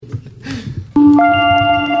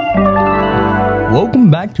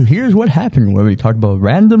Welcome back to Here's What Happened, where we talk about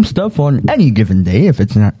random stuff on any given day. If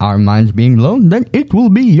it's not our minds being blown, then it will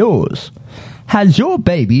be yours. Has your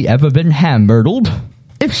baby ever been hamburgled?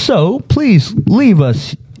 If so, please leave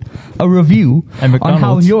us a review on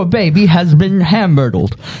how your baby has been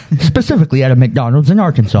hamburgled, specifically at a McDonald's in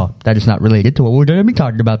Arkansas. That is not related to what we're going to be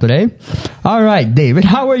talking about today. All right, David,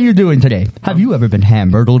 how are you doing today? Have you ever been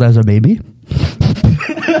hamburgled as a baby?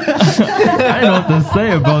 I don't know what to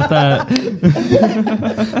say about that.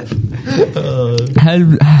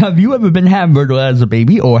 Have you ever been hamburgled as a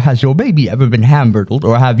baby, or has your baby ever been hamburgled,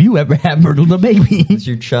 or have you ever hamburgled a baby? Has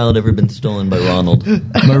your child ever been stolen by Ronald?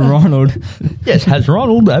 By Ronald? Yes, has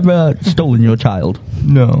Ronald ever stolen your child?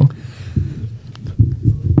 No.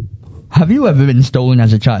 Have you ever been stolen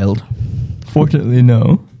as a child? Fortunately,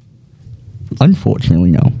 no.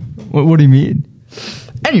 Unfortunately, no. What do you mean?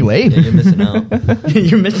 Anyway. Yeah, you're missing out.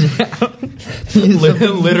 You're missing out.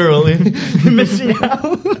 Literally. You're missing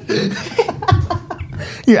out.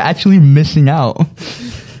 You're actually missing out.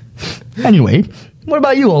 Anyway, what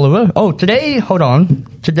about you, Oliver? Oh, today,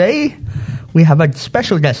 we have a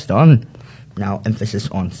special guest on. Now, emphasis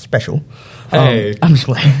on special. Hey. I'm just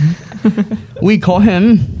playing. We call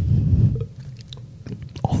him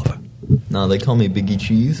Oliver. No, they call me Biggie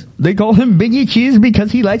Cheese. They call him Biggie Cheese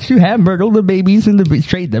because he likes to hamburgle the babies and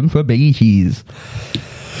trade them for Biggie Cheese.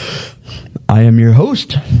 I am your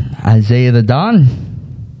host, Isaiah the Don,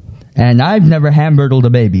 and I've never hamburgled a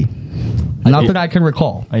baby. Not that I can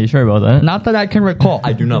recall. Are you sure about that? Not that I can recall.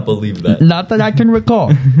 I do not believe that. Not that I can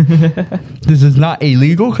recall. This is not a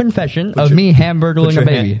legal confession of me hamburgling a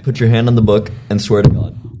baby. Put your hand on the book and swear to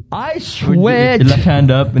God. I swear. Your left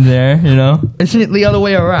hand up in there, you know? Isn't it the other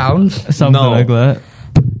way around? Something like that.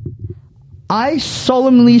 I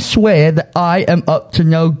solemnly swear that I am up to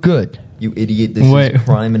no good. You idiot, this is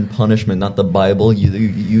crime and punishment, not the Bible.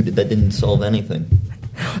 You that didn't solve anything.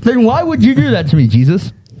 Then why would you do that to me,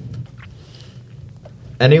 Jesus?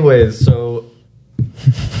 Anyways, so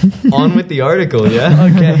on with the article, yeah?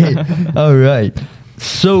 Okay. All right.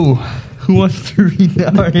 So, who wants to read the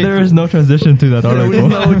article? There is no transition to that article. There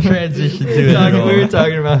was no transition to it at all. We were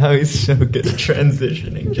talking about how he's so good at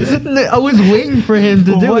transitioning. I was waiting for him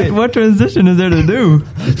to do it. What transition is there to do?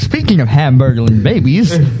 Speaking of hamburgling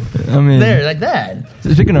babies, I mean, there, like that.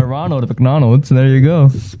 Speaking of Ronald McDonald's, there you go.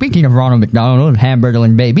 Speaking of Ronald McDonald and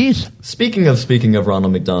hamburgling babies. Speaking of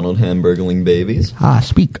Ronald McDonald hamburgling babies.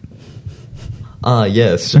 Speak.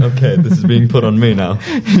 Yes. Okay, this is being put on me now.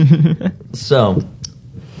 So,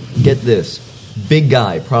 get this. Big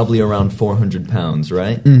guy, probably around 400 pounds,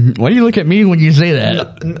 right? Mm-hmm. Why do you look at me when you say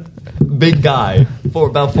that? Big guy,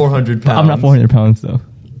 about 400 pounds. I'm not 400 pounds, though.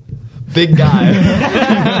 Big guy.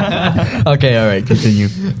 Okay, all right, continue.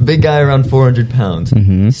 Big guy around 400 pounds.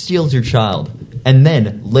 Mm-hmm. Steals your child. And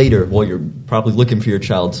then, later, while you're probably looking for your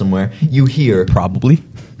child somewhere, you hear... Probably.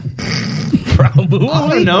 Probably. I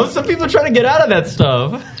don't know. Some people are trying to get out of that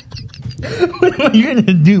stuff. What are you going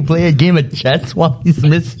to do? Play a game of chess while he's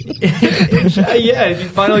missing? Yeah, you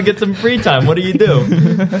finally get some free time. What do you do?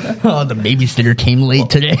 Oh, the babysitter came late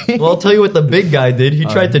today. Well, I'll tell you what the big guy did. He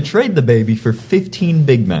tried to trade the baby for 15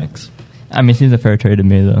 Big Macs. I mean, it seems a fair trade to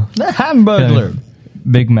me, though. The Hamburglar.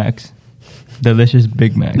 Big Macs. Delicious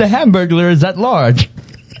Big Macs. The Hamburglar is at large.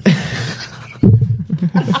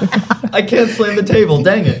 I can't slam the table.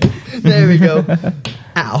 Dang it. There we go.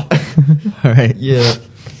 Ow. All right. Yeah.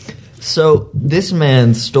 So, this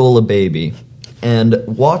man stole a baby and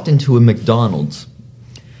walked into a McDonald's.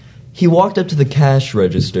 He walked up to the cash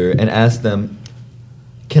register and asked them,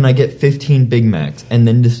 "Can I get 15 Big Macs?" And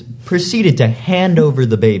then just proceeded to hand over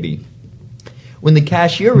the baby. When the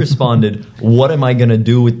cashier responded, "What am I going to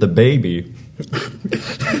do with the baby?"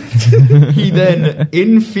 He then,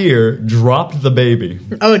 in fear, dropped the baby.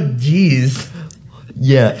 Oh, jeez.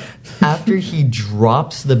 Yeah. After he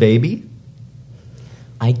drops the baby,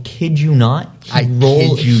 I kid you not,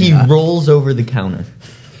 he rolls over the counter.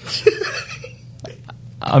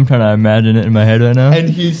 I'm trying to imagine it in my head right now. And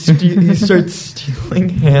he starts stealing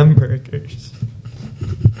hamburgers.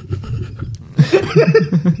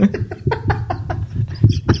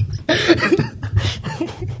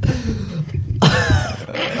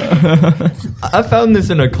 I found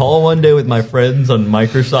this in a call one day with my friends on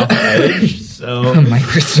Microsoft Edge. So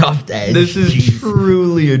Microsoft Edge. This is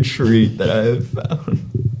truly a treat that I have found.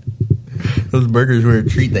 Those burgers were a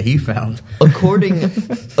treat that he found. According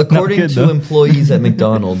to employees at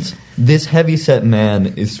McDonald's, this heavyset man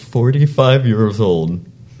is 45 years old.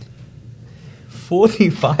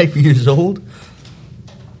 45 years old?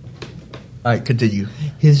 All right, continue.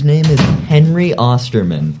 His name is Henry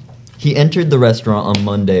Osterman. He entered the restaurant on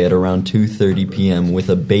Monday at around 2:30 p.m. with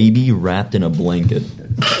a baby wrapped in a blanket.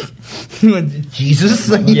 Jesus?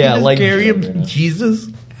 Like, Yeah, like- carry him. Jesus?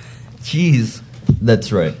 Jeez.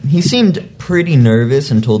 That's right. He seemed pretty nervous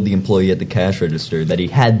and told the employee at the cash register that he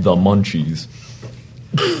had the munchies.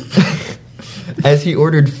 As he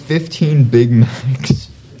ordered 15 Big Macs.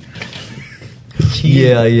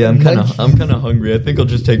 Yeah, I'm kind of hungry. I think I'll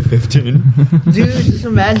just take 15. Dude, just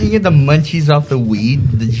imagine you get the munchies off the weed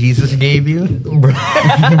that Jesus gave you.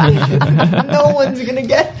 No one's gonna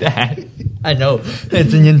get that. I know.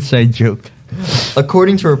 It's an inside joke.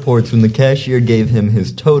 According to reports, when the cashier gave him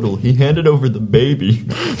his total, he handed over the baby.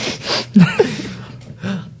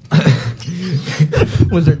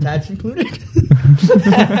 Was there tax included?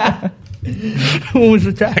 What was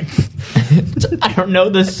the tax? I don't know,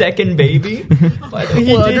 the second baby?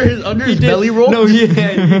 Under his belly roll? No, he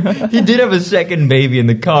did have a second baby in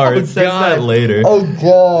the car. It says that later. Oh,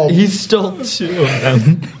 God. He stole 2 of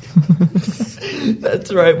them.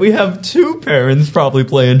 That's right. We have 2 parents probably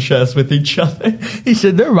playing chess with each other. He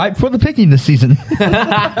said they're ripe for the picking this season.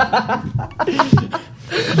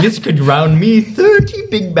 This could round me 30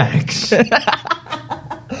 Big Macs.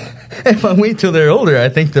 If I wait till they're older, I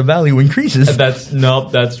think the value increases. That's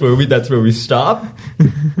where we stop.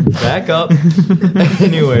 Back up.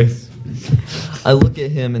 Anyways, I look at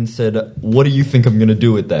him and said, "What do you think I'm gonna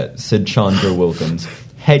do with that?" said Chandra Wilkins,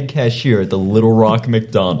 head cashier at the Little Rock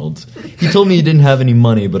McDonald's. He told me he didn't have any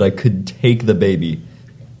money, but I could take the baby.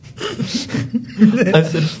 I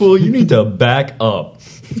said, "Fool, you need to back up."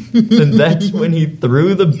 And that's when he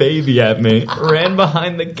threw the baby at me, ran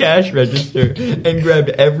behind the cash register, and grabbed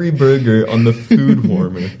every burger on the food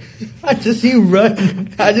warmer. How does he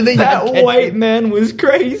run? How do they not That catch white him? man was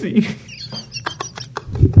crazy.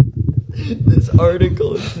 This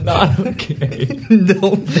article is not okay.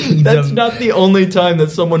 Don't feed That's them. not the only time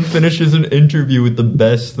that someone finishes an interview with the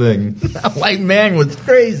best thing. That white man was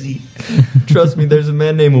crazy. Trust me, there's a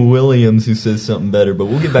man named Williams who says something better, but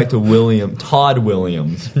we'll get back to Todd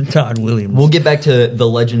Williams. Todd Williams. We'll get back to the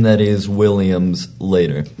legend that is Williams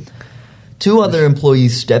later. 2 other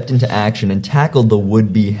employees stepped into action and tackled the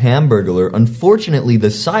would-be Hamburglar. Unfortunately, the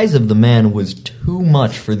size of the man was too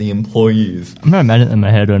much for the employees. I'm gonna imagine it in my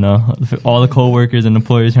head right now. All the co-workers and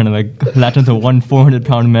employees trying to like latch onto one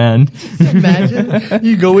 400-pound man. Imagine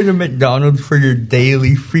you go into McDonald's for your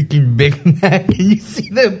daily freaking Big Mac and you see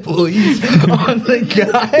the employees on the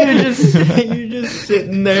guy. You're just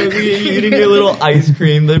sitting there eating your little ice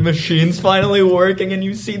cream. The machine's finally working, and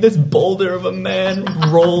you see this boulder of a man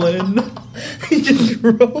roll in. He just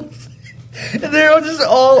rolls. And they're just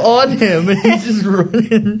all on him. And he's just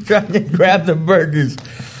running, trying to grab the burgers.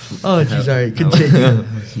 Oh, jeez, all right, continue.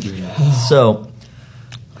 So,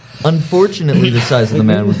 unfortunately, the size of the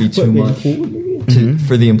man would be too much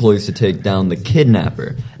for the employees to take down the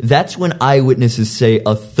kidnapper. That's when eyewitnesses say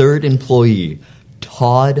a third employee,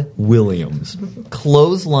 Todd Williams,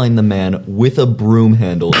 clotheslined the man with a broom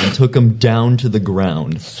handle and took him down to the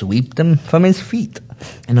ground. Sweep them from his feet.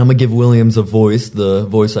 And I'm going to give Williams a voice, the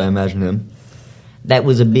voice I imagine him. "That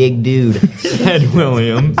was a big dude," said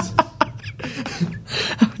Williams.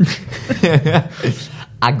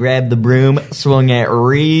 "I grabbed the broom, swung it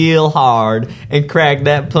real hard, and cracked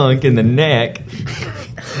that punk in the neck."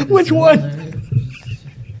 Which one?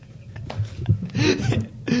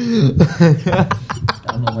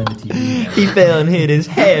 He fell and hit his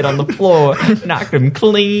head on the floor, knocked him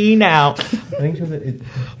clean out.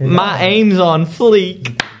 My aim's on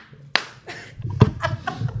fleek.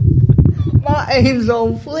 My aim's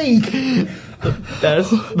on fleek. That's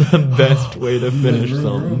the best way to finish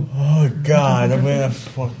something. Oh, God, I'm gonna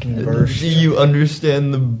fucking burst. Do you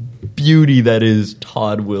understand the beauty that is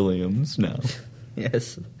Todd Williams now?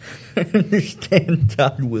 Yes. I understand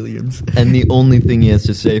Todd Williams. And the only thing he has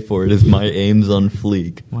to say for it is "my aim's on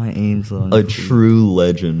fleek." My aim's on A true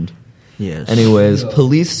legend. Yes. Anyways,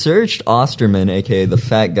 police searched Osterman, aka the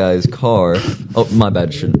fat guy's car. Oh, my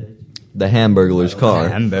bad, shouldn't. The Hamburglar's car.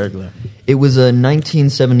 Hamburglar. It was a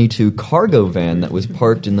 1972 cargo van that was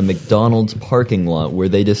parked in the McDonald's parking lot, where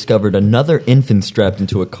they discovered another infant strapped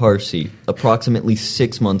into a car seat, approximately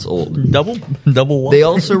 6 months old. Double what? They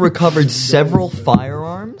also recovered several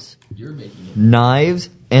firearms, knives,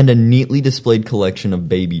 and a neatly displayed collection of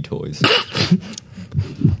baby toys,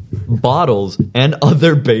 bottles, and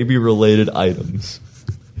other baby-related items.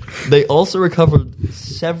 They also recovered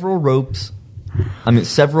several rolls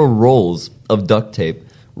of duct tape,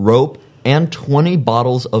 rope, and 20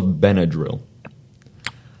 bottles of Benadryl.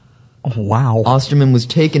 Oh, wow. Osterman was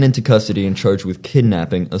taken into custody and charged with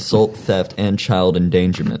kidnapping, assault, theft, and child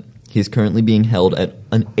endangerment. He is currently being held at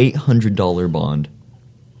an $800 bond.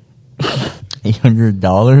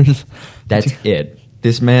 $800? That's it.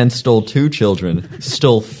 This man stole 2 children,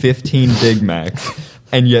 stole 15 Big Macs,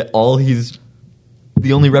 and yet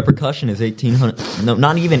the only repercussion is $1,800. No,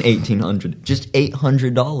 not even $1,800. Just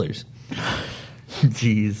 $800.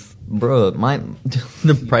 Jeez. Bro,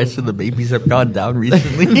 The price of the babies have gone down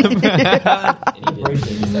recently.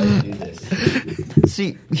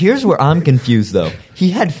 See, here's where I'm confused, though.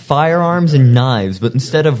 He had firearms and knives, but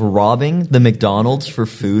instead of robbing the McDonald's for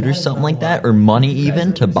food or something like that, or money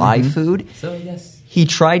even to buy food, he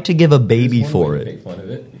tried to give a baby for it.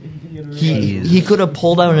 He could have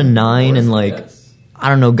pulled out a 9 and, like, I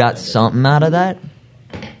don't know, got something out of that,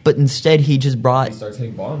 but instead he just brought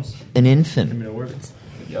an infant.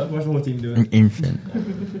 An infant.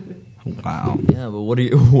 Wow. Yeah, but what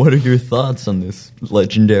are your thoughts on this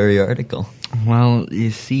legendary article? Well,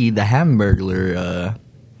 you see, the Hamburglar,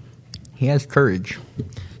 he has courage.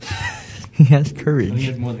 He has courage. He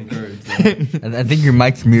has more than courage. And I think your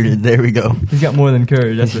mic's muted. There we go. He's got more than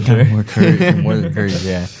courage, that's for He's got sure. more courage. More than courage,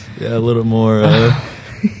 yeah. Yeah, a little more.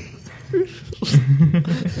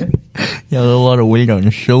 Yeah, a lot of weight on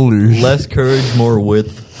his shoulders. Less courage, more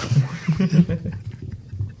width.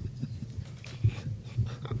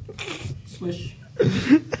 Swish.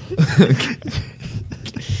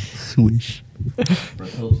 Swish.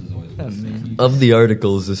 Of the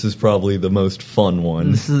articles, this is probably the most fun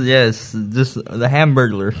one. This is, yes, just the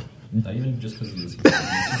Hamburglar. Not even just because of this. It's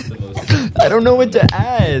just the most. I don't know what to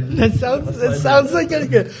add. That sounds like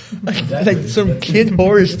like some kid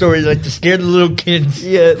horror story, like to scare the little kids.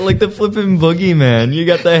 Yeah, like the flippin' boogeyman. You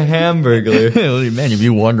got the Hamburglar. Man, if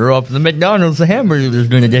you wander off the McDonald's, the Hamburglar's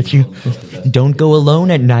gonna get you. Don't go alone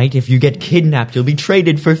at night. If you get kidnapped, you'll be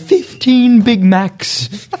traded for 15 Big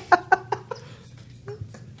Macs.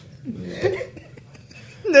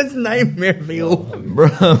 That's nightmare fuel. Bro,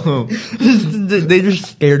 They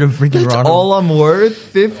just scared of freaking that's Ronald. all I'm worth?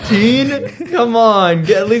 15? Come on,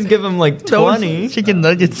 at least give him like Throw 20. some chicken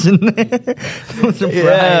nuggets in there. Throw some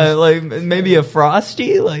Yeah, fries. like maybe a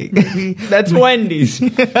Frosty. Like that's Wendy's.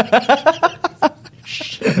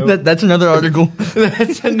 That's another article.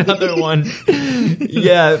 That's another one.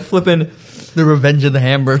 Yeah, flipping. The Revenge of the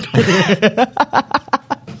Hamburger.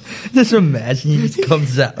 Just imagine he just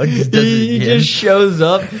comes out and just does it He again. just shows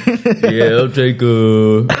up. Yeah, I'll take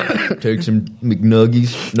some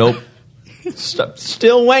McNuggies. Nope. Stop.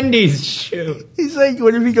 Still Wendy's. Shoot. He's like,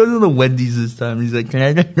 what if he goes to the Wendy's this time? He's like, can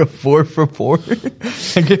I get a 4 for 4?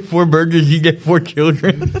 I get 4 burgers, you get 4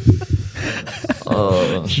 children.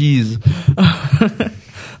 Jeez.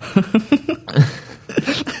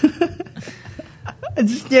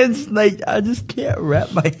 I just can't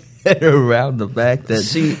wrap my head around the fact that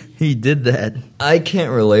he did that. I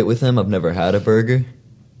can't relate with him. I've never had a burger.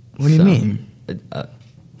 What do you mean?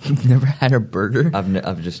 You've never had a burger?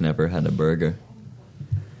 I've just never had a burger.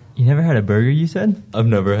 You never had a burger, you said? I've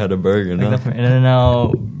never had a burger. Like No. that from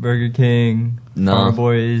In-N-Out, Burger King, No. Car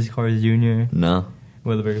Boys, Cars Jr. No.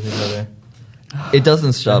 What other burger places are there? It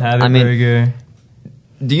doesn't stop. Habit I mean, Burger.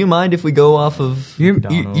 do you mind if we go off of?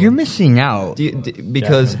 You're missing out.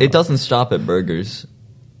 Because it doesn't stop at burgers.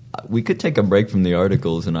 We could take a break from the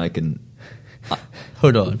articles, and I can.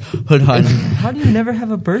 Hold on. How do you never have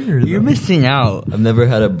a burger, though? You're missing out. I've never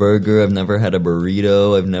had a burger. I've never had a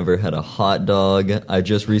burrito. I've never had a hot dog. I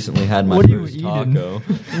just recently had my What are you first eating? taco.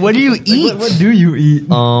 What do you eat? What do you eat? It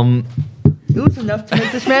was enough to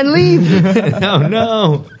make this man leave. Oh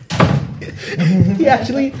no! He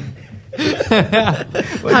actually.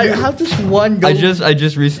 How does one go? I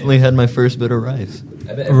just recently had my first bit of rice.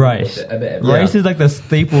 Rice. Rice is like the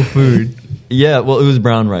staple food. Yeah, well, it was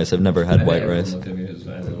brown rice. I've never had white rice.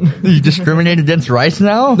 You discriminate against rice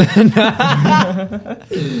now?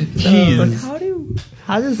 Jeez.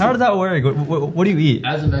 How does that work? What do you eat?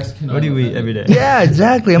 As a Mexican, What do you eat every day? Yeah,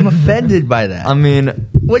 exactly. I'm offended by that. I mean,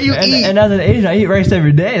 What do you eat? And as an Asian, I eat rice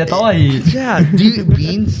every day. That's all I eat. Yeah, do you eat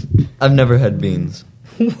beans? I've never had beans.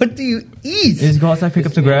 What do you eat? You just go outside, pick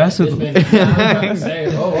up some grass.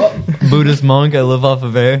 Buddhist monk. I live off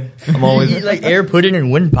of air. I'm You always. eat like air pudding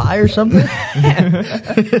and wind pie or something?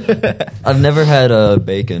 I've never had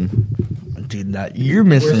bacon. Dude, you're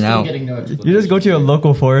missing out. You just go to a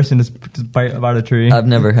local forest and just bite about a tree. I've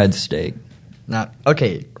never had steak.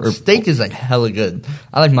 Okay, steak is like hella good.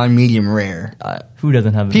 I like my medium rare. Who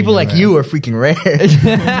doesn't have a People like medium you are freaking rare.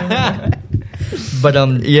 But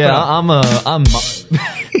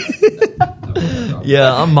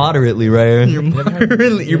Yeah, I'm moderately rare.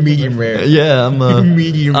 you're medium rare. Yeah, I'm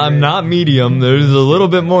Medium I'm rare. not medium. There's a little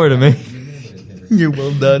bit more to me. You're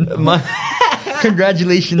well done.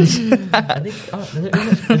 Congratulations. I think,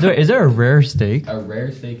 is there a rare steak? A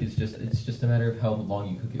rare steak is just a matter of how long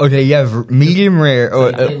you cook it. Okay, you have medium rare.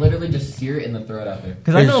 Or, They literally just sear it and then throw it out there.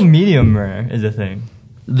 Because I know medium rare is a thing.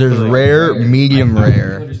 there's rare, medium I don't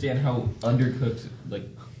rare. understand how undercooked, like...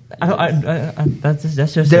 That's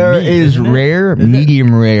just There a meat, is isn't it? rare,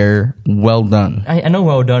 medium rare, well done. I know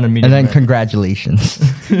well done and And medium then rare. congratulations.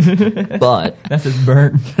 But That's just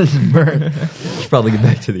burnt. This is burnt. let's probably get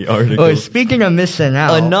back to the article. Oh, speaking of missing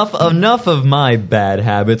out. Enough of my bad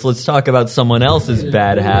habits. Let's talk about someone else's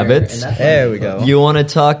bad habits. There we go. You want to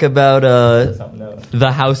talk about Something else.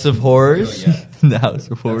 the House of Horrors? The House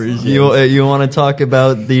of Horrors. You want to talk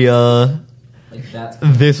about the Like that's...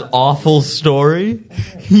 this awful story?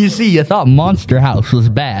 You see, you thought Monster House was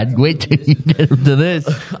bad. Wait till you get to this.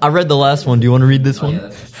 I read the last one. Do you want to read this Yeah, one?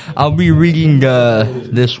 that's... I'll be reading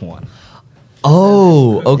this one.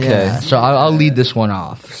 Oh, okay. Yeah, so I'll lead this one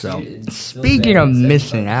off. So, It's still speaking bad. of It's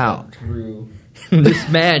missing 75% out, through- this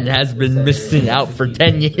man has been missing out for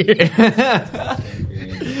 10 years.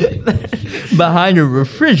 Behind a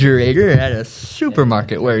refrigerator at a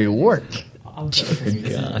supermarket where he worked.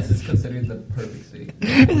 This is considered the perfect steak.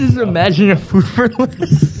 Just imagine a food for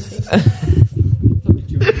less.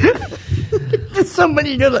 Just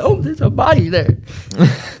somebody knows, like, oh, there's a body there.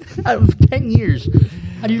 Out of 10 years.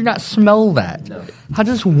 How do you not smell that? No. How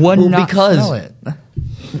does one not because- smell it?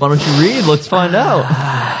 Why don't you read? Let's find out.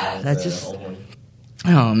 That's just...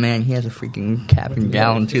 Oh, man, he has a freaking cap and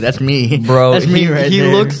gown, too. That's me. Bro, That's me right he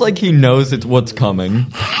there. looks like he knows it's what's coming.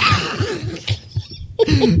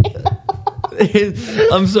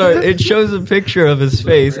 I'm sorry. It shows a picture of his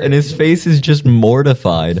face, and his face is just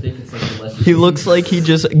mortified. Steak is such a less- He looks like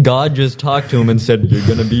God just talked to him and said, "You're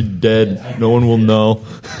gonna be dead. No one will know."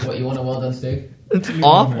 What, you want a well-done steak? It's You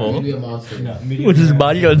awful. be a monster. Was his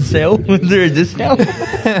body on sale? Was there a discount?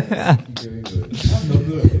 Very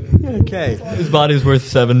good. Okay. His body's worth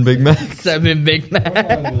 7 Big Macs, 7 Big Mac.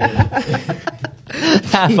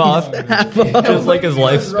 half off, just like his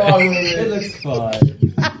What's lifespan. wrong with it? It looks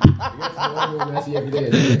fine. Messy every day.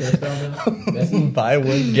 Is your hairstyle now? Messy? Buy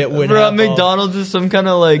one, get one. Bro, half off. McDonald's is some kind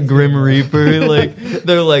of like Grim Reaper. Like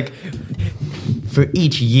they're like, for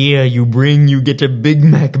each year you bring, you get a Big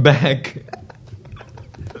Mac back.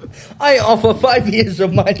 I offer 5 years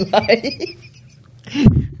of my life.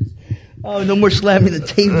 Oh, no more slamming the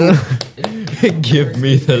table. Give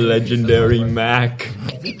me the legendary Mac.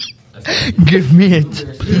 Give me it,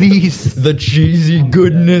 please. The cheesy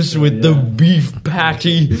goodness with the beef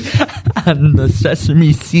patty. And the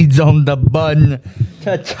sesame seeds on the bun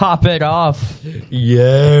to top it off.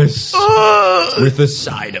 Yes. With a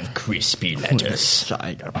side of crispy lettuce.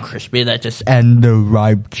 Side of crispy lettuce and the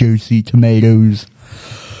ripe, juicy tomatoes.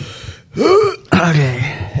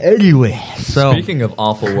 Okay. Anyway, so Speaking of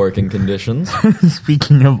awful working conditions,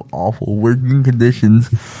 speaking of awful working conditions,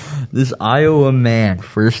 this Iowa man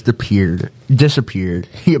first disappeared.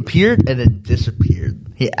 He appeared and then disappeared.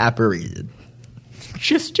 He apparated.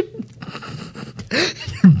 just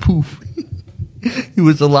Poof. He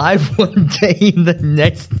was alive one day and the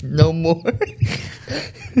next, no more.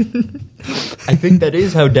 I think that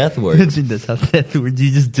is how death I works. think that's how death works.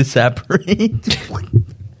 You just disapparate.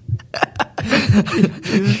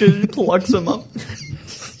 Just plucks him up.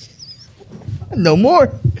 No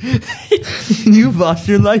more. You've lost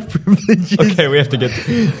your life privileges. Okay, we have to get.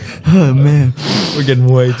 Oh, man. We're getting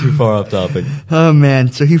way too far off topic. Oh,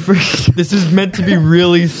 man. So he first... This is meant to be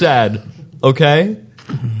really sad, okay?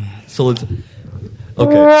 So let's.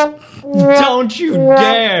 Okay. Don't you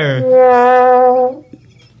dare!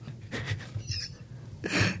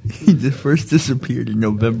 He first disappeared in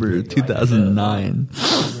November of 2009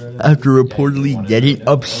 after reportedly getting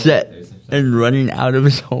upset and running out of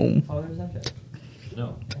his home.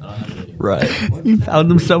 No. I don't have it. Right. He found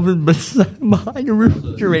himself behind a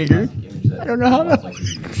refrigerator. I don't know how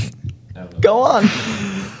to... Go on.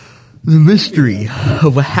 The mystery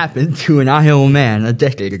of what happened to an Iowa man a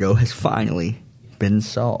decade ago has finally been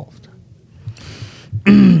solved.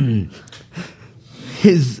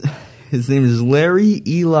 His name is Larry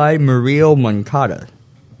Eli Murillo Moncada.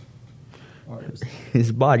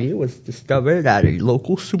 His body was discovered at a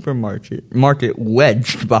local supermarket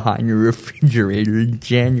wedged behind a refrigerator in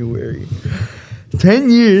January. 10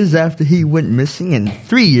 years after he went missing and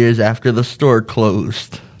 3 years after the store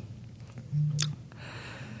closed.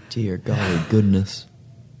 Dear golly goodness.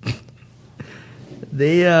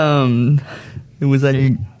 They, it was at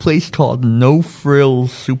a place called No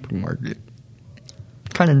Frills Supermarket.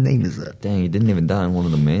 What kind of name is that? Dang, he didn't even die in one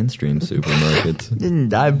of the mainstream supermarkets. Didn't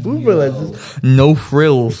die. Booberless. No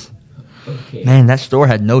Frills. Okay. Man, that store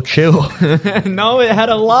had no chill. No, it had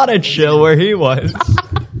a lot of chill where he was.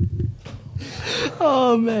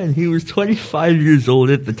 Oh man, he was 25 years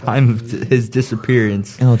old at the time of his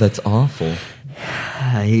disappearance. Oh, that's awful.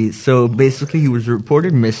 So basically, he was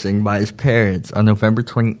reported missing by his parents on November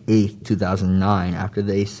 28th, 2009, after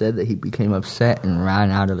they said that he became upset and ran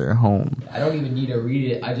out of their home. I don't even need to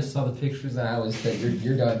read it. I just saw the pictures and I was like,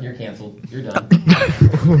 you're done. You're canceled. You're done.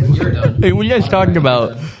 You're done. Hey, what are you guys talking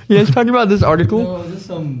about? You guys talking about this article? No, this is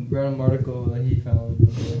some random article that he found.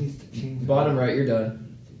 Bottom right, you're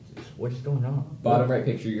done. What's going on? Bottom right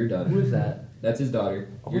picture, you're done. Who is that? That's his daughter.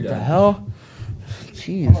 You're What done. the hell?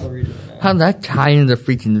 Jeez. How'd that tie into the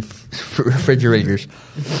freaking refrigerators?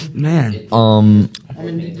 Man. I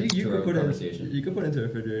mean, you could put conversation. You could put it into a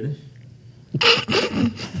refrigerator.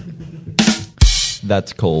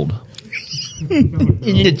 That's cold. You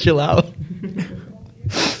need to chill out.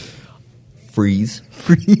 Freeze.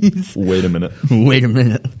 Freeze. Wait a minute. Wait a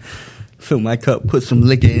minute. Fill my cup, put some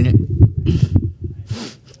liquor in it.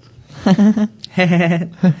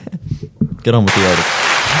 Get on with the article.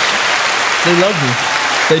 They love me.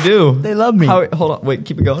 They do. They love me. Hold on. Wait,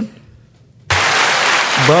 keep it going.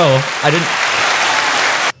 Bro, I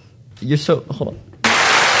didn't... You're so... Hold on.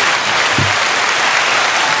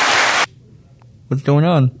 What's going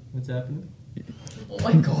on? What's happening? Oh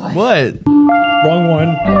my god. What? Wrong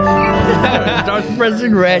one. Start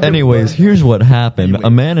pressing red. Anyways, here's what happened. A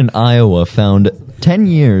man in Iowa found 10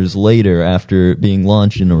 years later after being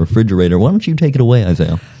launched in a refrigerator. Why don't you take it away,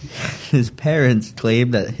 Isaiah? His parents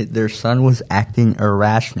claimed that their son was acting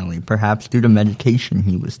irrationally, perhaps due to medication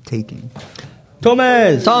he was taking.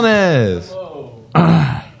 Thomas!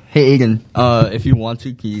 Hey, Aiden, if you want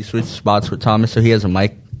to, can you switch spots with Thomas so he has a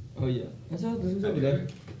mic? Oh yeah. That's over there.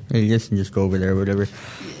 Yeah, you guys can just go over there or whatever.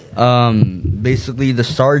 Basically, the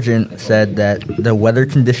sergeant said that the weather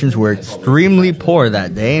conditions were extremely poor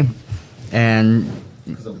that day, and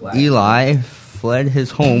Eli fled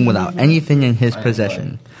his home without anything in his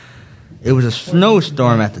possession. It was a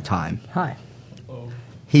snowstorm at the time. Hi.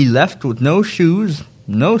 He left with no shoes,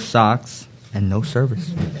 no socks, and no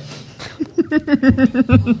service.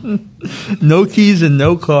 No keys and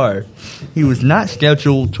no car. He was not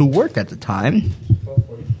scheduled to work at the time.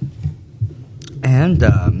 And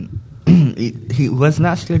he was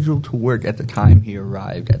not scheduled to work at the time he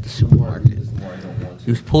arrived at the supermarket.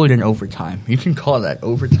 He was pulling in overtime. You can call that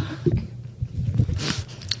overtime.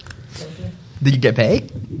 Did you get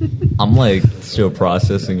paid? I'm like still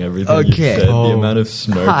processing everything you Okay. said. Oh. The amount of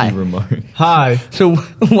snarky Hi. remarks. Hi. So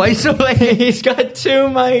why so late? He's got 2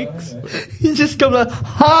 mics. He just comes up.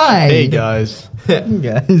 Hi. Hey guys.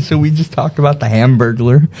 Yeah. So we just talked about the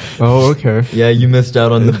Hamburglar. Oh, okay. Yeah, you missed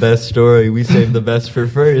out on the best story. We saved the best for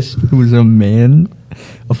first. Who was a man,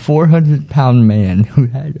 a 400-pound man who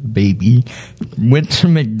had a baby, went to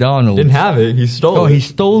McDonald's. Didn't have it. He stole Oh, it. he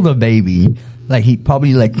stole the baby. Like, he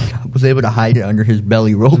probably, was able to hide it under his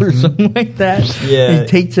belly roll or something like that. Yeah. He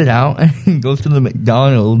takes it out and he goes to the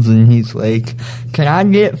McDonald's and he's like, can I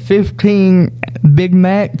get 15 Big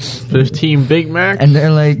Macs? 15 Big Mac. And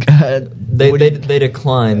they're like, They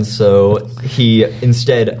declined, so he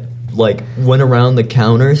instead went around the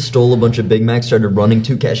counter, stole a bunch of Big Macs, started running.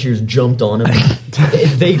 2 cashiers jumped on him.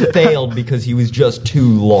 They failed because he was just too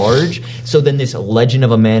large. So then this legend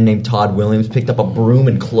of a man named Todd Williams picked up a broom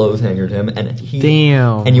and clothes hangered him. And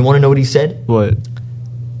Damn. And you want to know what he said? What?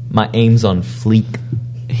 My aim's on fleek.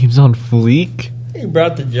 He's on fleek? he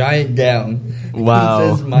brought the giant down.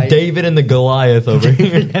 Wow. He says, my David and the Goliath over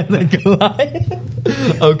here. and the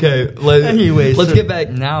Goliath. Okay, Anyways, let's so get back.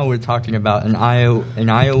 Now we're talking about an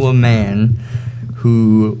Iowa man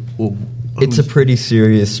who. It's a pretty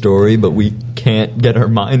serious story, but we can't get our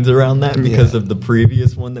minds around that because of the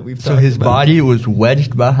previous one that we've talked about. So his body was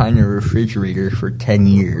wedged behind a refrigerator for 10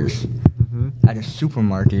 years at a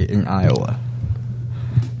supermarket in Iowa.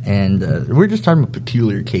 And we're just talking about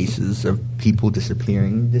peculiar cases of people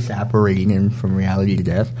disappearing, disapparating from reality to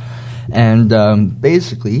death. And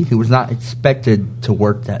basically, he was not expected to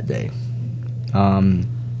work that day. Let's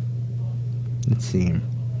see.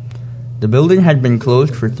 The building had been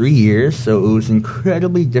closed for 3 years, so it was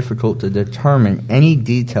incredibly difficult to determine any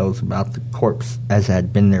details about the corpse as it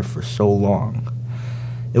had been there for so long.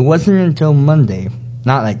 It wasn't until Monday,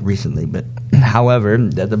 not like recently, but however,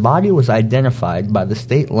 that the body was identified by the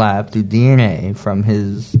state lab through DNA from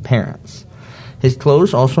his parents. His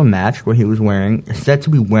clothes also matched what he was said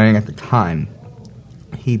to be wearing at the time.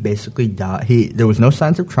 He basically died. There was no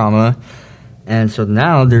signs of trauma, and so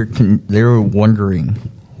now they're wondering,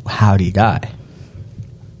 how did he die?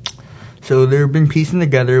 So they've been piecing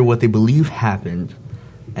together what they believe happened.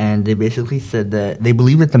 And they basically said that they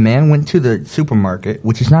believe that the man went to the supermarket,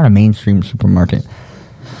 which is not a mainstream supermarket.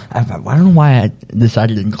 I don't know why I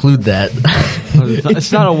decided to include that.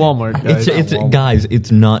 It's not a Walmart, guys. Guys,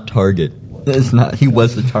 it's not Target. It's not. He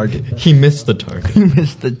was the target. He missed the target. He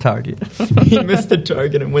missed the target. He missed the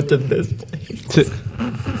target and went to this place.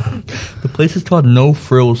 The place is called No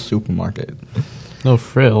Frills Supermarket No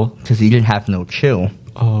frill. because he didn't have no chill.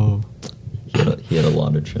 Oh, He had a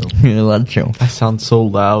lot of chill. He had a lot of chill. I sound so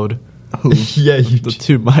loud. Who? Yeah, you The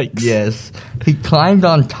two mics. Yes. He climbed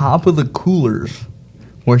on top of the coolers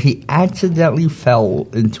where he accidentally fell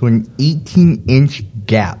into an 18-inch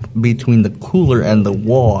gap between the cooler and the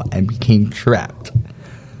wall and became trapped.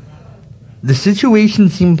 The situation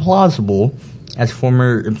seemed plausible, as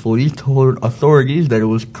former employees told authorities that it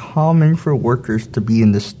was common for workers to be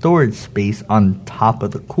in the storage space on top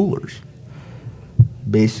of the coolers.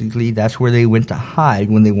 Basically, that's where they went to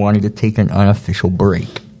hide when they wanted to take an unofficial break.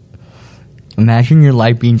 Imagine your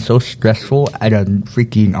life being so stressful at a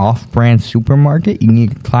freaking off-brand supermarket, you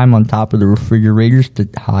need to climb on top of the refrigerators to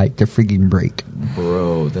hide the freaking break.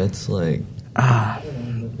 Bro, that's like...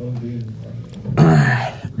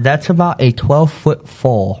 That's about a 12-foot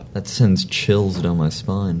fall. That sends chills down my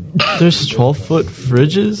spine. There's 12-foot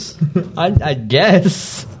fridges? I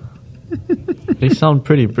guess. They sound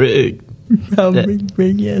pretty big. How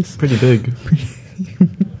big, yes. Pretty big.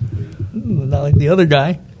 Not like the other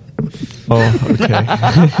guy. Oh, okay.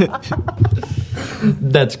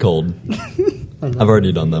 That's cold. I've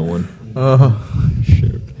already done that one.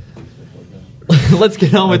 Shoot. Let's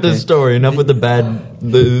get on with this story. Enough with the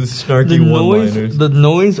snarky one-liners. The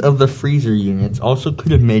noise of the freezer units also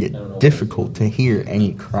could have made it difficult to hear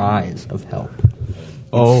any cries of help.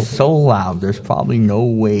 It's so loud, there's probably no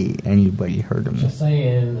way anybody heard him. Just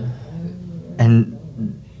saying. And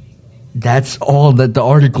that's all that the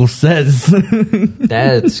article says.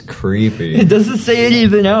 That's creepy. It doesn't say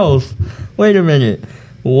anything else. Wait a minute.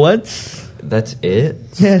 What's... That's it?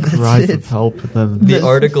 Yeah, that's Cries it. of help. And then The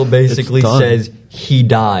article basically It's done. says he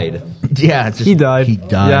died. Yeah, it's just, he died. He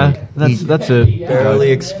died. Yeah, that's it. Barely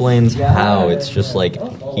explains how. It's just like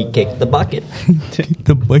he kicked the bucket. Take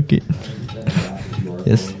the bucket.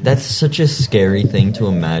 Yes. That's such a scary thing to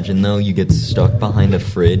imagine, though. You get stuck behind a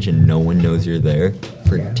fridge and no one knows you're there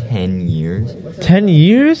for 10 years. 10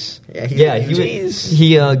 years? Yeah,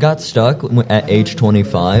 he got stuck at age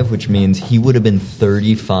 25, which means he would have been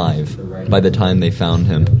 35 by the time they found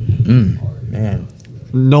him. Man.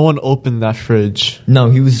 No one opened that fridge. No,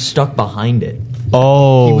 he was stuck behind it.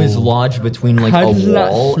 Oh. He was lodged between like How a does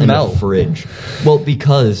that wall and smell? a fridge. Well,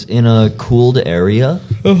 because in a cooled area,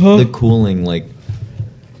 the cooling, like,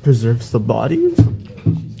 Preserves the body?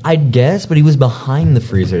 I'd guess, but he was behind the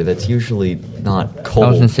freezer. That's usually not I was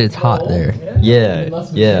cold. gonna say it's hot there.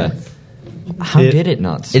 Yeah. How did it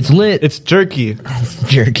not? It's lit. It's jerky. It's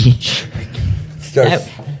jerky.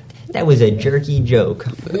 That was a jerky joke.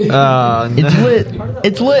 It's lit.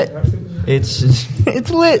 It's lit. It's It's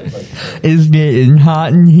lit. It's getting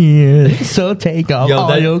hot in here, so take off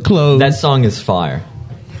all your clothes. that song is fire.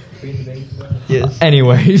 Yes.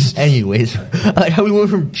 Anyways, I like how we went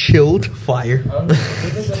from chill to fire.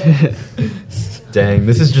 dang,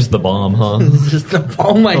 this is just the bomb, huh? Just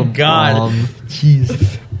oh my god, bomb.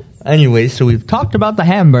 jeez. Anyway, so we've talked about the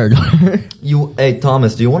Hamburglar. Hey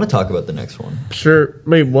Thomas, do you want to talk about the next one? Sure.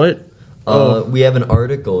 Wait, what? We have an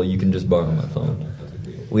article. You can just borrow my phone.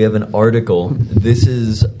 We have an article. This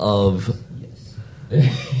is of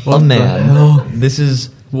a man. This is.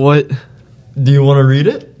 What? Do you want to read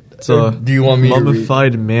it? It's a do you want me to read?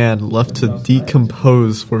 mummified man left to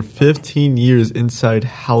decompose for 15 years inside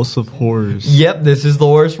House of Horrors. Yep, this is the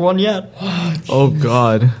worst one yet. Oh,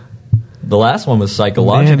 God. The last one was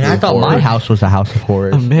psychological Man, I thought horror. my house was a house of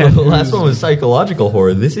horrors. A man The last one was psychological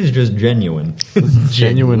horror. This is just genuine.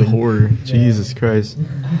 genuine horror. Jesus Christ.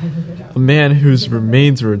 A man whose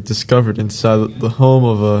remains were discovered inside the home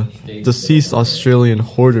of a deceased Australian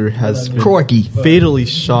hoarder has been Corky. fatally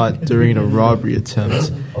shot during a robbery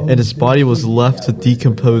attempt, and his body was left to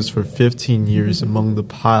decompose for 15 years among the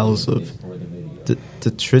piles of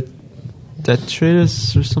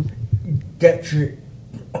detritus or something.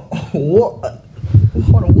 What?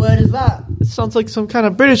 What a word is that? It sounds like some kind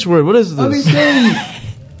of British word. What is this?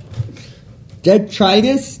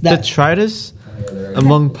 Detritus? Detritus?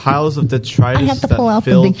 Among piles of detritus I have to that pull out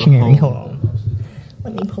the fill dictionary. home. Hold on.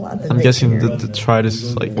 Let me pull out the I'm guessing the detritus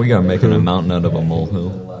is like We are making a mountain out of a molehill.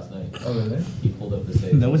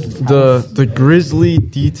 the grisly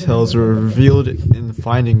details were revealed in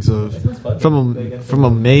findings from a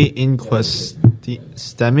May inquest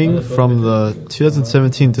stemming from the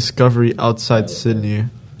 2017 discovery outside Sydney.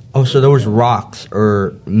 Oh, so there was rocks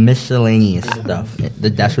or miscellaneous stuff.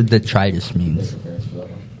 That's what detritus means.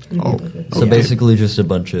 Oh, So basically, just a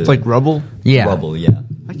bunch of it's like rubble. Yeah. rubble. Yeah.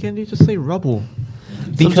 Why can't you just say rubble?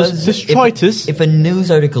 Because detritus. if a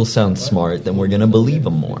news article sounds smart, then we're gonna believe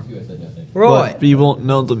them more. Right. But you won't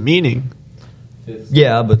know the meaning.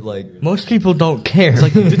 Yeah, but like Most people don't care. It's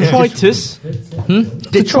like detritus.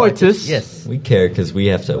 detritus. Yes. we care because we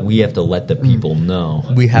have to let the people know.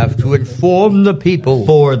 We have to inform the people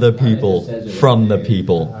For the people, from the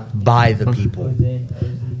people. by the people.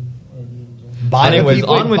 Anyways,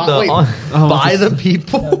 on with the by the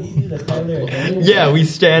people. yeah, we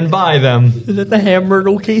stand by them. Is that the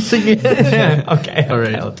Hamburglar case again? Okay, All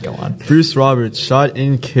right. let's go on. Bruce Roberts shot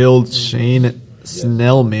and killed Shane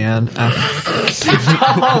Snellman.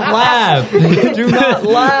 Don't laugh. Do not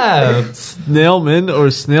laugh. Snellman or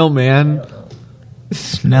Snailman.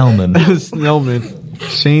 Snellman. Snellman.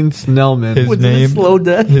 Shane Snellman. His Was it a name. slow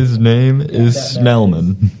death? His name is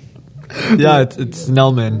Snellman. Yeah, it's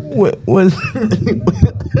Snellman. Was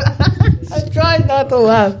I tried not to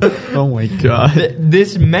laugh. Oh my god.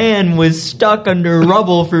 This man was stuck under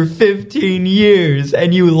rubble for 15 years,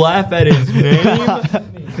 and you laugh at his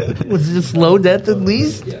name? Was it a slow death at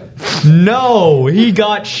least? No, he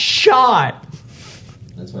got shot.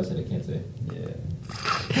 That's why I said I can't say.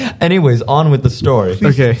 Anyways, on with the story.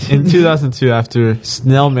 Okay, in 2002, after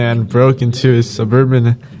Snellman broke into his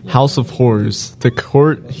suburban house of horrors, the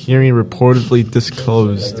court hearing reportedly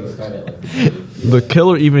disclosed the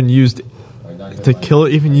killer even used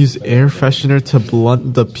air freshener to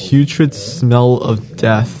blunt the putrid smell of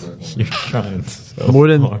death. You're trying so More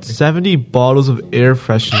than hard. 70 bottles of air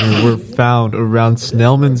freshener were found around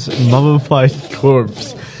Snellman's mummified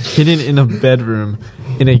corpse, hidden in a bedroom.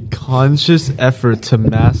 In a conscious effort to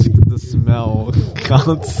mask the smell,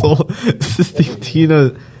 counsel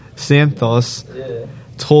Sistina Santos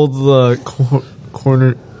told the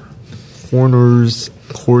coroner's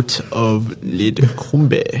court of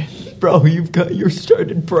Lidcombe. Bro, you're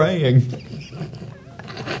started praying.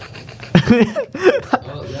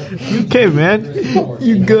 Okay, man.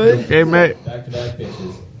 You good? Okay, mate. Back-to-back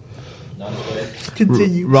pitches. Not a quick.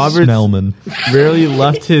 Continue. Robert Snellman. rarely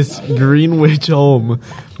left his Greenwich home,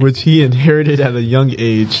 which he inherited at a young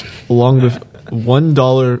age, along with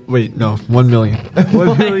 $1. Wait, no, 1 million.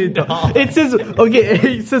 $1 million. It says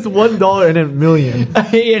okay. It says $1 and then million.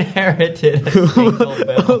 He inherited a single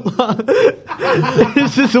bill.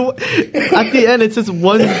 It's just at the end. It says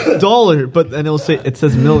 $1, but then it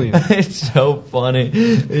says million. It's so funny.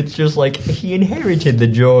 It's just like he inherited the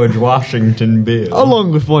George Washington bill.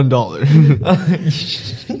 Along with $1.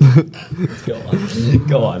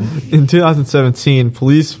 Go on. In 2017,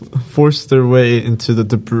 police forced their way into the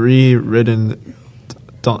debris-ridden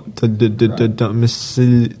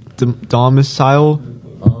domicile.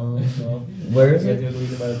 Where is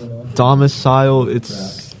it? Domicile.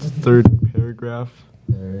 It's the third paragraph.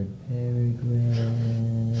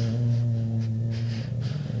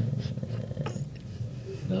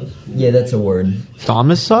 Yeah, that's a word.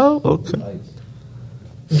 Domicile. Okay.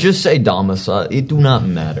 Just say domicile. It do not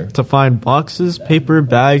matter. To find boxes, paper,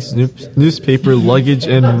 bags, newspaper, luggage,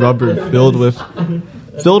 and rubber filled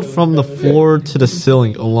from the floor to the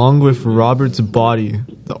ceiling, along with Robert's body.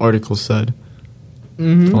 The article said.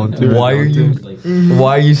 Don't do it, Why are don't do it. you?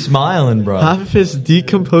 Why are you smiling, bro? Half of his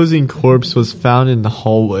decomposing corpse was found in the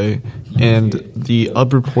hallway, and the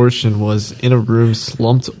upper portion was in a room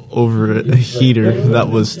slumped over a heater that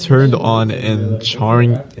was turned on and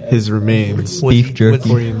charring his remains. Beef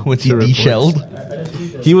jerky. Was he to reports.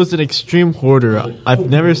 de-shelled? He was an extreme hoarder. I've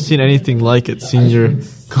never seen anything like it, Senior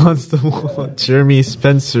Constable Jeremy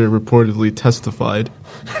Spencer reportedly testified.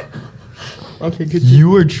 Okay, good.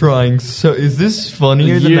 You were trying so. Is this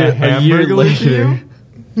funnier than the Hamburglar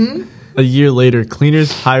video? A year later,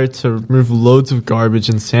 cleaners hired to remove loads of garbage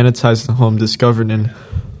and sanitize the home discovered an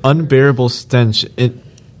unbearable stench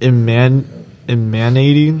emanating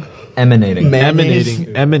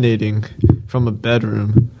from a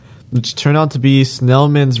bedroom, which turned out to be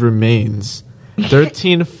Snellman's remains.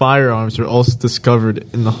 13 firearms were also discovered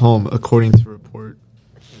in the home, according to a report.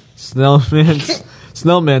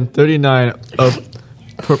 Snellman, 39, a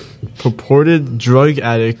purported drug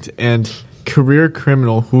addict and career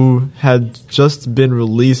criminal who had just been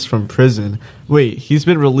released from prison. Wait, he's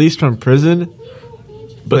been released from prison?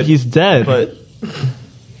 But he's dead. But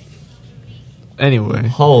anyway,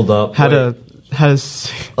 hold up. had wait.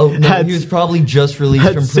 a Oh no, he was probably just released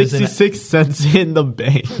had from prison. 66 cents in the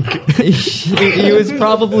bank. he was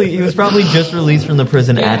probably just released from the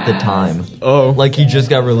prison at the time. Oh. Like he just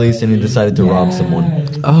got released and he decided to rob someone.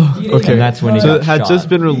 Oh, okay. And that's when he so got had shot. just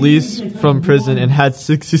been released from prison and had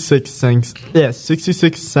 66 cents. Yeah,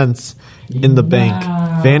 66 cents in the bank.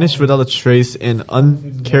 Vanished without a trace and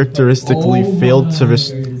uncharacteristically failed to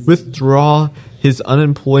withdraw his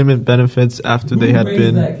unemployment benefits after they had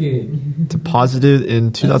been deposited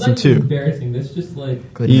in 2002. Embarrassing. That's just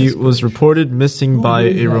like He was reported missing by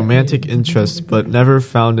a romantic interest, but never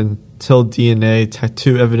found until DNA,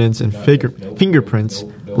 tattoo evidence, and fingerprints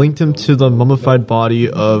linked him to the mummified body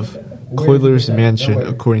of Coiler's mansion,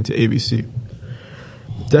 according to ABC.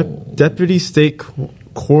 Deputy State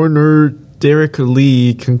Coroner Derek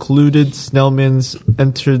Lee concluded Snellman's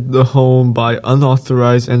entered the home by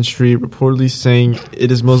unauthorized entry, reportedly saying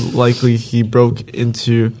it is most likely he broke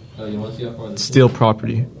into steal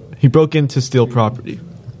property. He broke into steal property.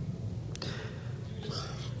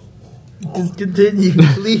 Just continue,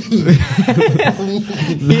 please.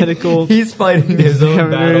 Medical He's fighting his own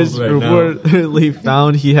examiners battles right now. reportedly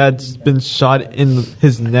found he had been shot in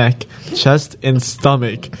his neck, chest, and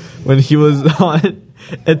stomach when he was on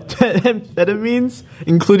amphetamines,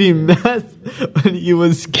 including meth, when he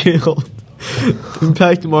was killed.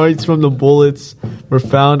 Impact marks from the bullets were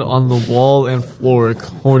found on the wall and floor,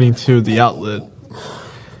 according to the outlet.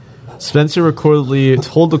 Spencer reportedly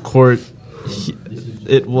told the court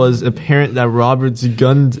it was apparent that Roberts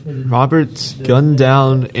gunned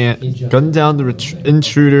down the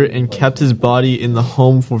intruder and kept his body in the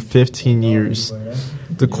home for 15 years.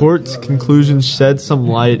 The court's conclusion shed some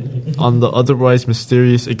light on the otherwise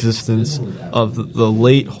mysterious existence of the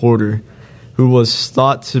late hoarder, who was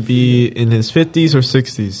thought to be in his 50s or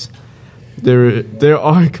 60s. There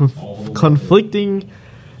are conflicting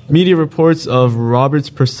media reports of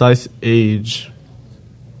Robert's precise age.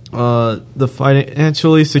 The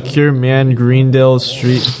financially secure Man's Greendale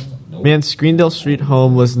Street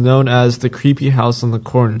home was known as the creepy house on the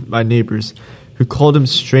corner by neighbors, who called him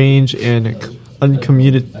strange and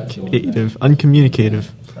uncommunicative.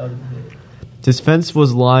 His fence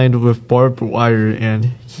was lined with barbed wire, and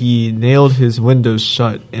he nailed his windows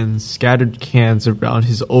shut and scattered cans around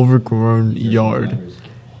his overgrown yard.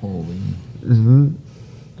 For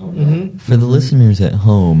the listeners at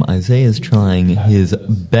home, Isaiah's trying his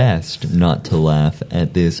best not to laugh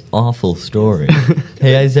at this awful story.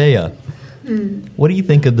 Hey, Isaiah, what do you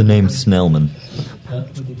think of the name Snellman?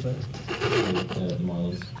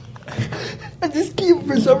 I just keep,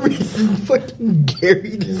 for some reason, fucking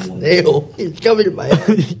Gary the Snail. It's coming to my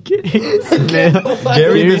head. Gary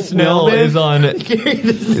the Snail is on...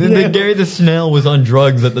 Gary the Snail was on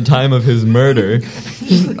drugs at the time of his murder.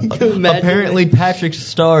 Apparently, Patrick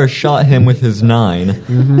Starr shot him with his 9.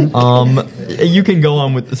 You can go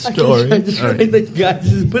on with the story. I just find that guy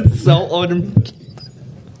just put salt on him.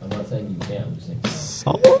 I'm not saying you can't. I'm just saying.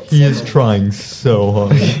 He is trying so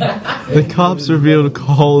hard. The cops revealed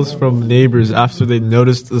calls from neighbors after they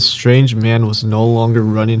noticed the strange man was no longer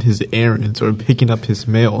running his errands or picking up his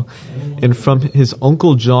mail, and from his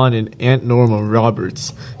Uncle John and Aunt Norma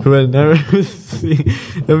Roberts, who had never seen,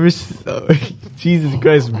 Jesus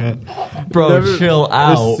Christ, man. Bro, Never chill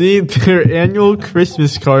out. received their annual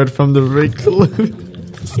Christmas card from the recluse.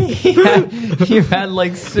 You had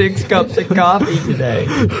like 6 cups of coffee today.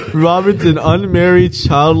 Roberts, an unmarried,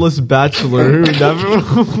 childless bachelor who never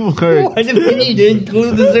worked. Why did we need to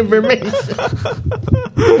include this information?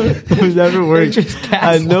 Who never worked,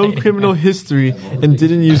 had no criminal history, and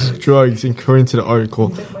didn't use drugs, according to the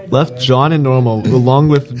article. Left John and Norma, along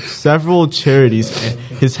with several charities,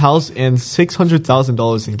 his house, and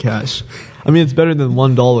 $600,000 in cash. I mean, it's better than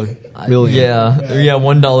 $1 million. Yeah,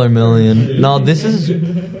 $1 million. No, this is...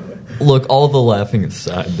 Look, all the laughing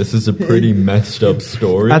aside, this is a pretty messed up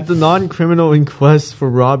story. At the non-criminal inquest for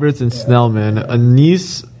Roberts and Snellman, a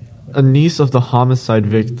niece of the homicide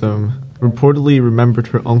victim reportedly remembered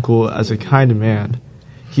her uncle as a kind man.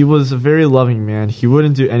 He was a very loving man. He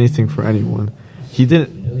wouldn't do anything for anyone.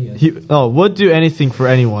 Would do anything for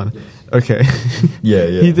anyone. Okay.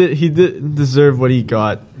 Yeah. He didn't deserve what he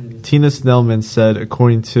got. Tina Snellman said,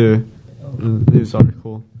 according to the news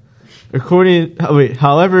article.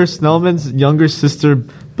 However, Snellman's younger sister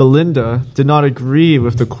Belinda did not agree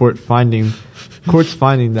with the court's finding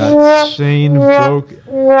that Shane broke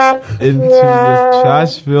into the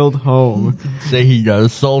trash-filled home. Say he got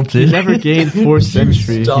assaulted. He never gained forced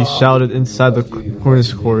entry, he shouted inside the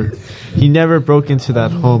coroner's court. He never broke into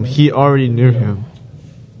that home. He already knew him.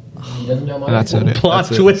 And that's it. Plot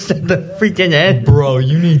That's it. twist at the freaking end. Bro,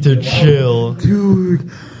 you need to chill.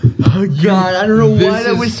 Dude, Oh God, I don't know This why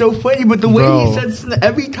that is- was so funny, but the way Bro. he said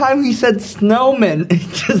every time he said Snellman, it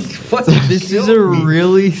just fucking This is killed a me.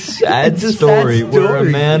 really sad It's a sad story where a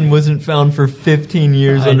story. man wasn't found for 15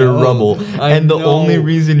 years I under know. rubble, I and the know. only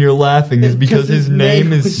reason you're laughing is because his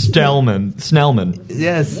name is was- Snellman.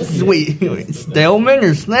 Yes. Wait, Snellman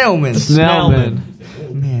or Snailman? Snellman.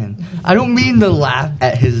 Man, I don't mean to laugh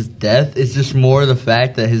at his death. It's just more the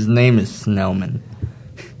fact that his name is Snellman.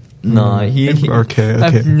 Nah, Okay.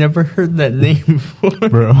 I've never heard that name before.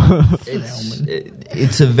 Bro.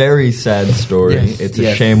 it's a very sad story. Yes, It's a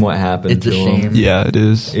yes. shame what happened It's to a him. shame. Yeah, it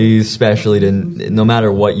is. He especially didn't. No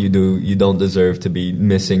matter what you do, you don't deserve to be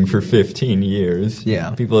missing for 15 years.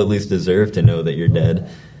 Yeah. People at least deserve to know that you're dead.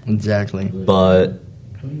 Exactly. But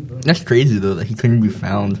That's crazy though that he couldn't be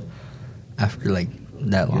found after like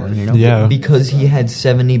that long. You know? Yeah. because he had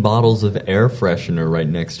 70 bottles of air freshener right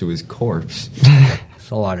next to his corpse. It's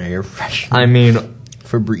a lot of air fresh. I mean,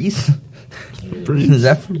 Febreze. Is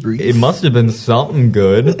that Febreze? it must have been something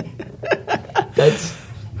good. That's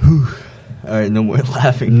All right, no more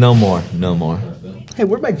laughing. no more. Hey,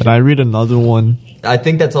 where my? Can I read another one? I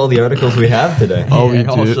think that's all the articles we have today. Oh, we and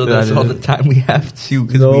do. also that's That all is- the time we have too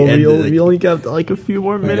because No, we ended. we only got like a few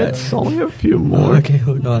more minutes. Only a few more. Okay,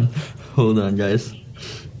 hold on, guys.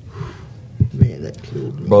 Man, that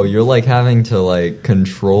killed me. Bro, you're like having to like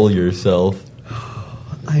control yourself.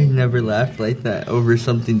 I never laughed like that over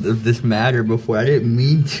something of this matter before. I didn't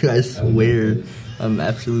mean to. I swear. I'm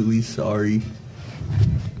absolutely sorry.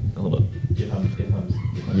 Hold up.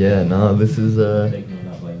 Yeah, no, this is Look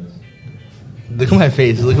at my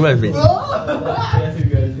face. Look at my face.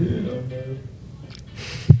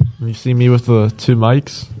 You see me with the two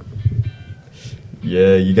mics?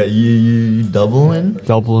 yeah, you got you doubling?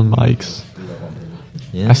 Doubling mics.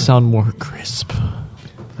 Yeah. I sound more crisp.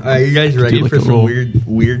 All right, you guys ready like for a some little-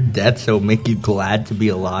 weird deaths that'll make you glad to be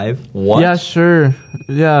alive? What? Yeah, sure.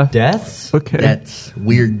 Yeah. Deaths? Okay. Deaths.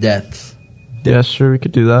 Weird deaths. Yeah, sure. We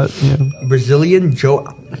could do that. Yeah. Brazilian Joe.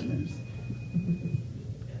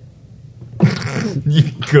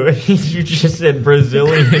 You good? You just said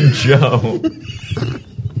Brazilian Joe.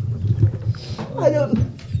 I don't.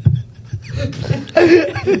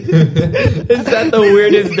 Is that the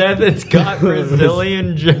weirdest death it's got?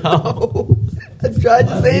 Brazilian Joe. I tried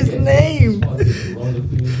to say his name.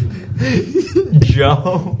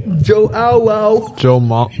 Joe? Joe Ow Wow. Joe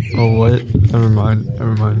Mo. Oh, what? Never mind.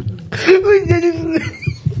 We did his name.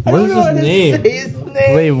 I What don't is know how his to name? say his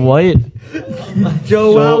name. Wait, what?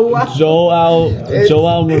 Joe Ow Wow.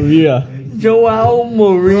 Joao Maria. Joao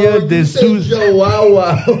Maria de Souza. Joe Wow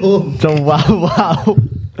Wow. Wow.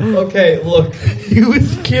 Okay, look. He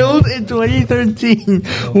was killed in 2013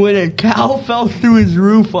 when a cow fell through his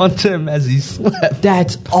roof onto him as he slept.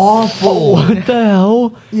 That's awful. What the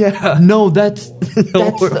hell? Yeah. No, that's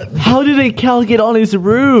How did a cow get on his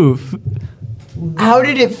roof? how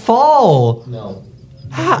did it fall? No.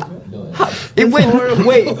 It went.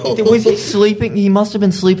 Wait, was he sleeping? He must have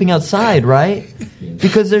been sleeping outside, right?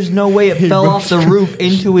 Because there's no way it fell off the roof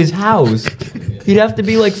into his house. He'd have to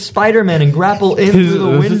be like Spider-Man and grapple in through the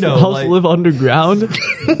Does window. this house like- live underground?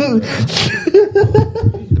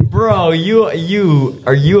 Bro, you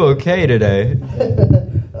are you okay today?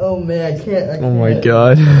 Oh man, I can't. Oh my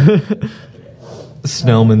god.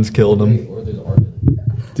 Snellman's killed him. Or there's Arden.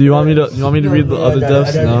 Do you want me to read the other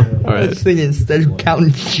deaths? No. All I right. was thinking instead of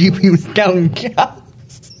counting sheep, he was counting cows.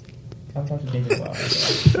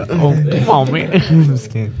 Oh, come on, man.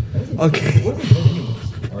 Just kidding. Okay.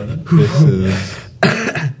 This is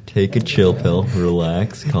take a chill pill,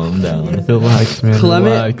 relax, calm down. Relax, man.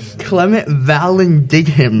 Relax. Clement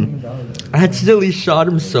Vallandigham accidentally shot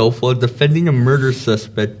himself while defending a murder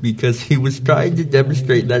suspect because he was trying to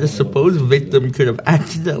demonstrate that a supposed victim could have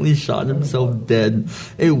accidentally shot himself dead.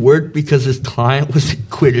 It worked because his client was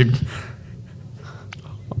acquitted.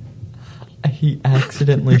 He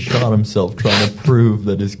accidentally shot himself trying to prove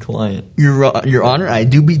that his client. Your Honor, I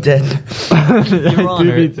do be dead. Your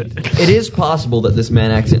Honor, it is possible that this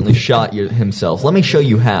man accidentally shot himself. Let me show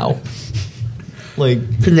you how.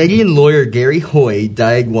 Like, Canadian lawyer Gary Hoy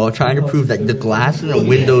died while trying to prove that the glass in the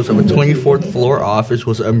windows of a 24th floor office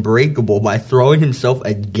was unbreakable by throwing himself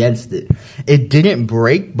against it. It didn't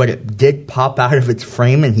break, but it did pop out of its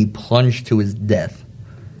frame and he plunged to his death.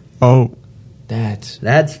 Oh.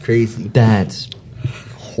 That's crazy. that's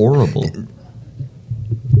horrible.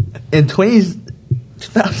 In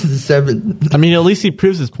 2007, I mean, at least he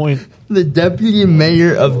proves his point. the deputy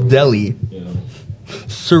mayor of Delhi,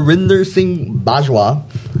 Surinder Singh Bajwa,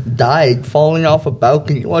 died falling off a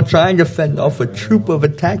balcony while trying to fend off a troop of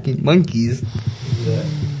attacking monkeys.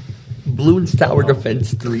 Bloons Tower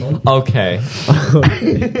Defense 3. Okay.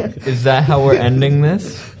 Is that how we're ending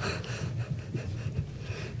this?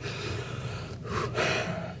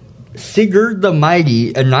 Sigurd the Mighty,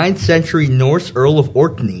 a 9th century Norse Earl of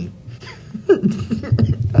Orkney.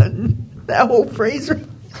 That whole phrase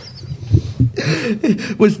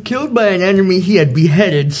was killed by an enemy he had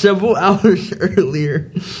beheaded several hours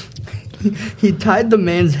earlier. He tied the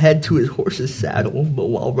man's head to his horse's saddle, but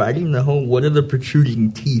while riding the home, one of the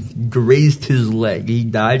protruding teeth grazed his leg. He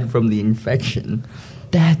died from the infection.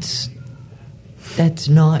 That's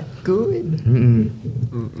not good.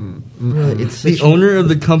 Really, it's The owner of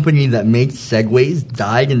the company that makes Segways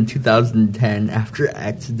died in 2010 after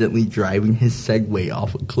accidentally driving his Segway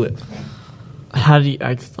off a cliff. How do you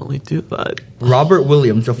accidentally do that? Robert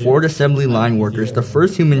Williams, a Ford assembly line worker, is the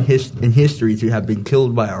first human in history to have been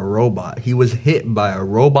killed by a robot. He was hit by a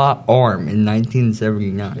robot arm in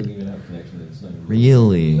 1979.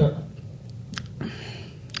 really.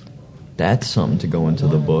 That's something to go into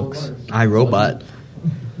the books. iRobot.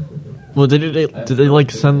 Well, did they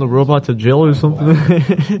like send the robot to jail or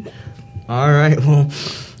something? All right, well,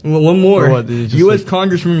 one more. What, did he just, U.S. like-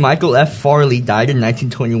 Congressman Michael F. Farley died in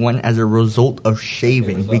 1921 as a result of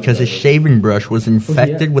shaving because his shaving brush was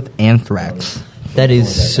infected with anthrax. That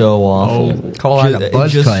is so awful. Call that a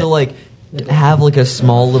buzz just cut. to like have like a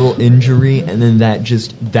small little injury, and then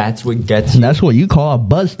that's what gets you. That's what you call a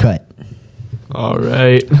buzz cut. All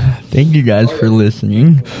right. Thank you guys for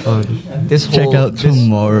listening. This Check whole out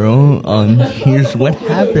tomorrow on Here's What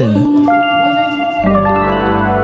Happened.